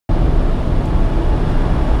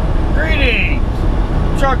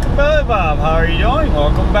Trucker Billy Bob. How are you doing?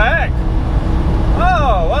 Welcome back.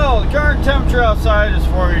 Oh, well, the current temperature outside is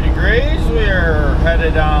 40 degrees. We are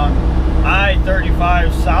headed on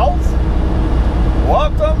I-35 south.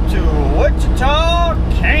 Welcome to Wichita,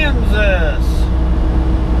 Kansas.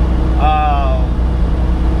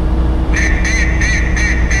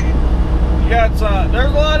 You got some, there's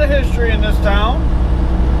a lot of history in this town.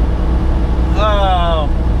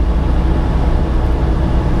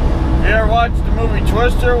 You ever watched the movie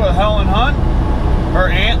Twister with Helen Hunt? Her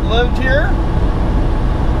aunt lived here.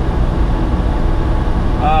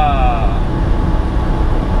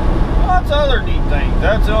 Lots of other neat things.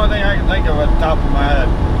 That's the only thing I can think of at the top of my head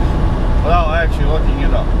without actually looking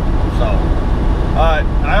it up. So, I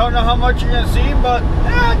don't know how much you're gonna see, but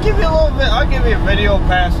I'll give you a little bit. I'll give you a video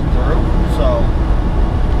passing through. So,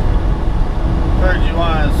 figured you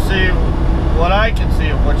want to see what I can see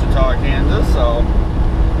of Wichita, Kansas. So.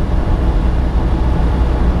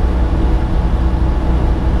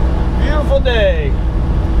 Beautiful day.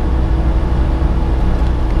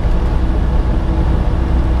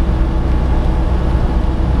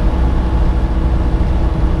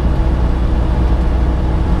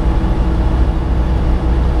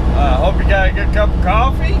 I hope you got a good cup of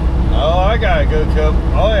coffee. Oh, I got a good cup.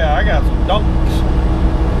 Oh yeah, I got some dunks.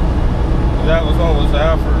 That was what was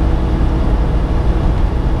offered.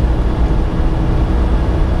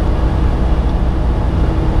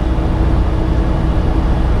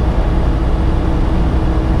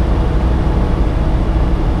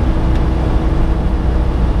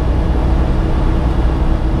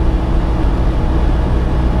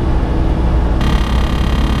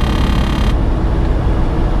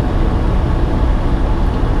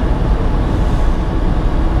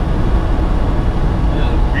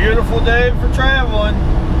 Beautiful day for traveling.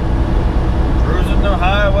 Cruising the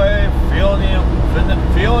highway,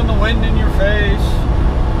 feeling the wind in your face.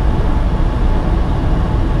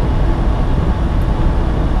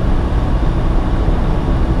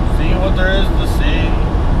 Seeing what there is to see.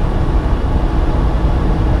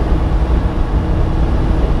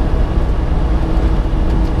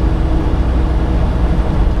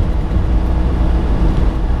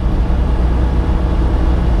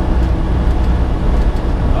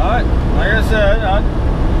 Like I said, I'll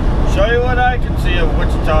show you what I can see of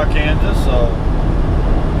Wichita, Kansas. So,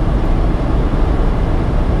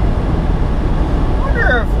 I wonder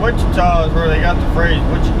if Wichita is where they got the phrase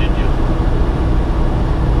 "What you did you?"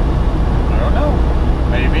 I don't know.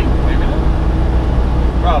 Maybe, maybe not.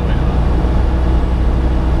 Probably not.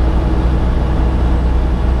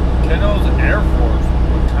 Keno's Air Force,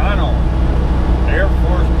 Keno Air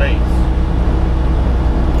Force Base.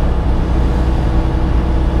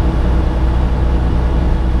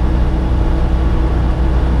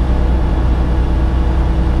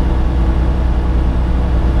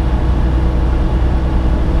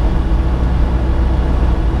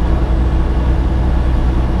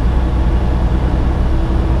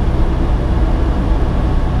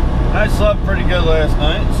 I slept pretty good last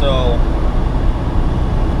night, so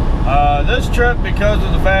this trip, because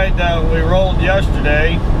of the fact that we rolled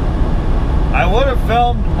yesterday, I would have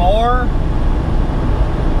filmed more,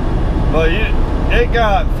 but it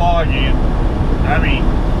got foggy. I mean,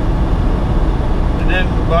 and then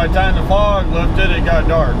by the time the fog lifted, it got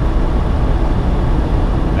dark.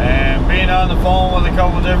 And being on the phone with a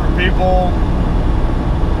couple different people,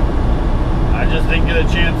 I just didn't get a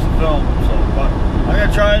chance to film. So, but I'm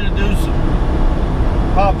gonna try to do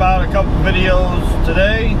pop out a couple videos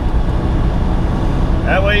today.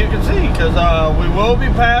 That way you can see, because we will be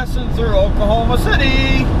passing through Oklahoma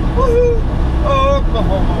City. Woohoo!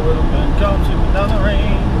 Oklahoma with a wind comes sweeping down the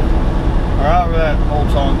rain. Or however that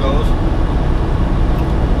old song goes.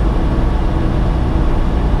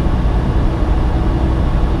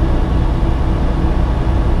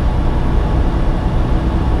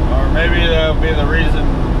 Or maybe that'll be the reason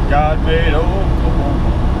God made Oklahoma.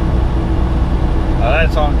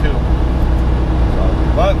 That song too. So,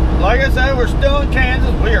 but like I said, we're still in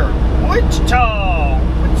Kansas. We are Wichita,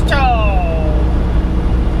 Wichita.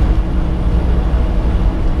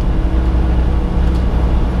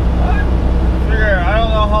 I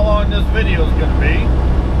don't know how long this video is going to be.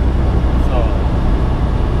 So.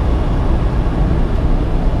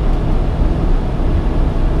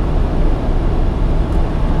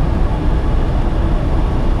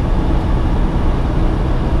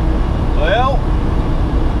 Well,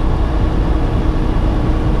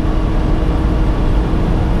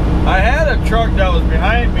 I had a truck that was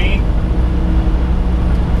behind me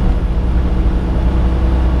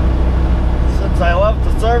since I left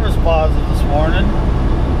the service plaza this morning.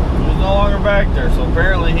 He was no longer back there, so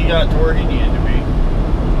apparently he got to where he needed to be.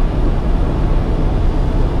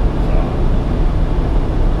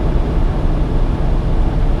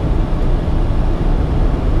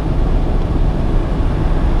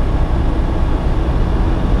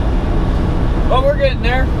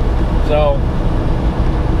 So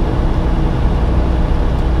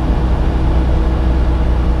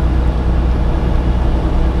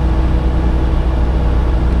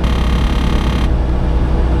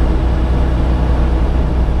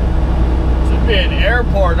should be an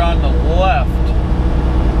airport on the left.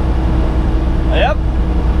 Yep.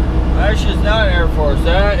 Actually, it's not Air Force.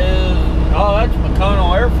 That is, oh, that's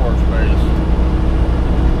McConnell Air Force Base.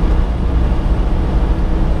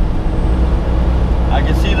 I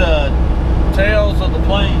can see the tails of the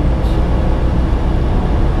planes.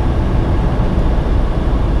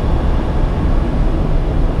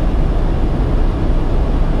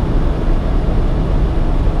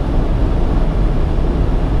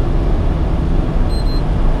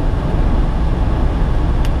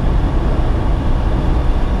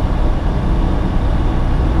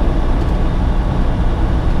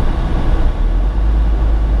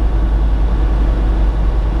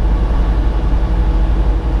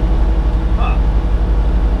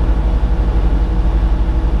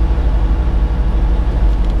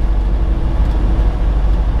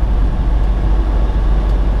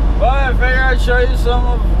 I'd show you some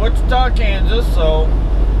of Wichita, Kansas, so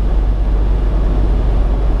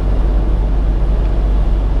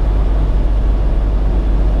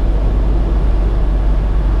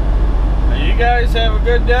now you guys have a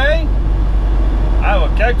good day. I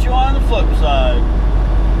will catch you on the flip side.